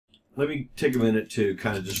let me take a minute to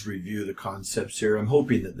kind of just review the concepts here. I'm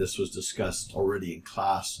hoping that this was discussed already in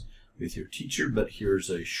class with your teacher, but here's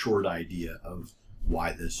a short idea of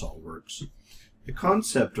why this all works. The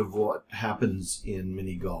concept of what happens in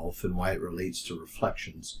mini golf and why it relates to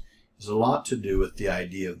reflections is a lot to do with the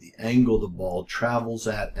idea of the angle the ball travels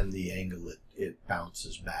at and the angle it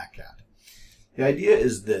bounces back at. The idea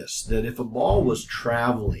is this, that if a ball was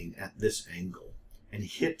traveling at this angle and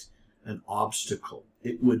hit an obstacle,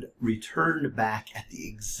 it would return back at the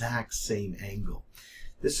exact same angle.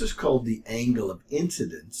 This is called the angle of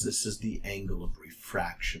incidence. This is the angle of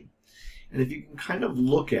refraction. And if you can kind of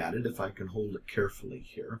look at it, if I can hold it carefully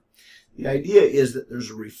here, the idea is that there's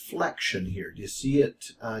a reflection here. Do you see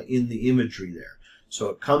it in the imagery there? So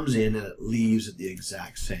it comes in and it leaves at the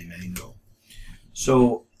exact same angle.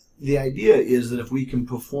 So the idea is that if we can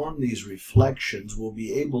perform these reflections, we'll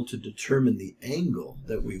be able to determine the angle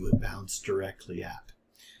that we would bounce directly at.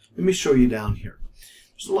 Let me show you down here.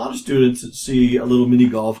 There's a lot of students that see a little mini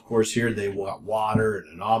golf course here. They want water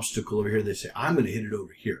and an obstacle over here. They say, I'm going to hit it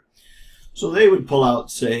over here. So they would pull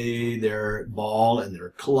out, say, their ball and their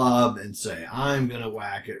club and say, I'm going to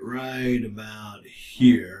whack it right about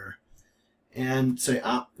here. And say,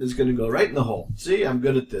 it's going to go right in the hole. See, I'm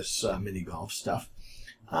good at this mini golf stuff.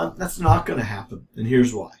 That's not going to happen, and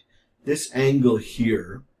here's why. This angle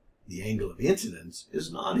here, the angle of incidence, is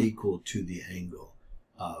not equal to the angle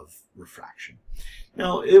of refraction.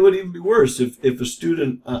 Now, it would even be worse if a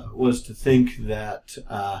student was to think that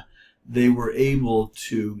they were able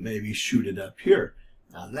to maybe shoot it up here.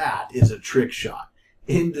 Now, that is a trick shot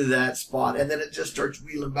into that spot, and then it just starts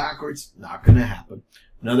wheeling backwards. Not going to happen.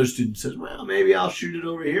 Another student says, well, maybe I'll shoot it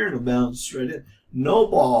over here and it'll bounce straight in. No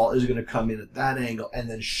ball is going to come in at that angle and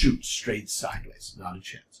then shoot straight sideways. Not a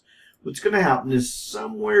chance. What's going to happen is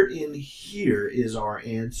somewhere in here is our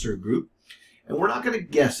answer group. And we're not going to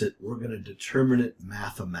guess it. We're going to determine it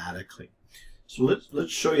mathematically. So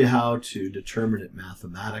let's show you how to determine it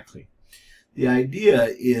mathematically. The idea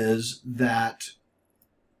is that,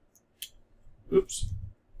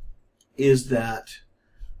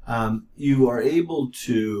 you are able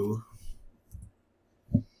to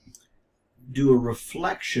do a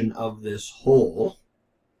reflection of this hole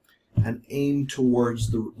and aim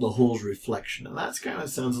towards the hole's reflection. Now that kind of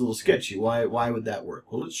sounds a little sketchy. Why would that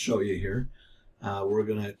work? Well, let's show you here. We're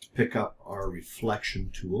going to pick up our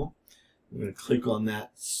reflection tool. We're going to click on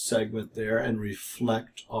that segment there and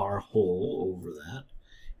reflect our hole over that.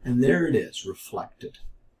 And there it is, reflected.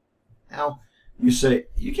 Now, you say,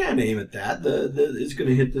 you can't aim at that. It's going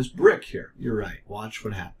to hit this brick here. You're right. Watch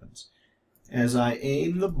what happens. As I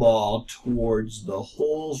aim the ball towards the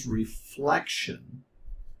hole's reflection,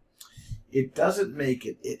 it doesn't make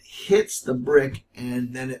it. It hits the brick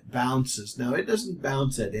and then it bounces. Now, it doesn't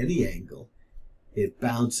bounce at any angle. It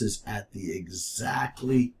bounces at the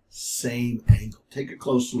exactly same angle. Take a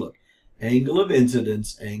close look. Angle of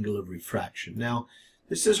incidence, angle of refraction. Now,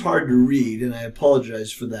 this is hard to read, and I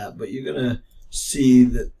apologize for that, but you're going to see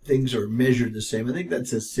that things are measured the same. I think that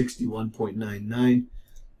says 61.99.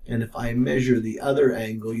 And if I measure the other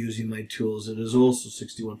angle using my tools, it is also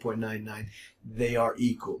 61.99. They are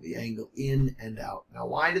equal, the angle in and out. Now,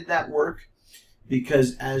 why did that work?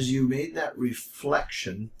 Because as you made that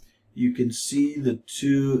reflection, you can see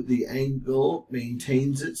the angle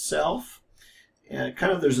maintains itself. And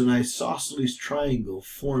kind of there's an isosceles triangle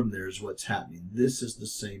formed there is what's happening. This is the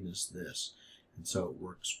same as this. And so it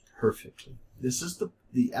works perfectly. This is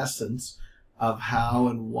the essence of how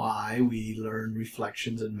and why we learn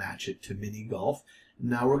reflections and match it to mini golf.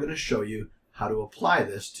 Now we're going to show you how to apply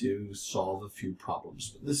this to solve a few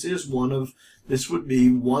problems. This would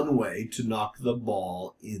be one way to knock the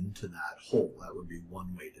ball into that hole. That would be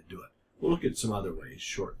one way to do it. We'll look at some other ways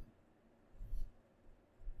shortly.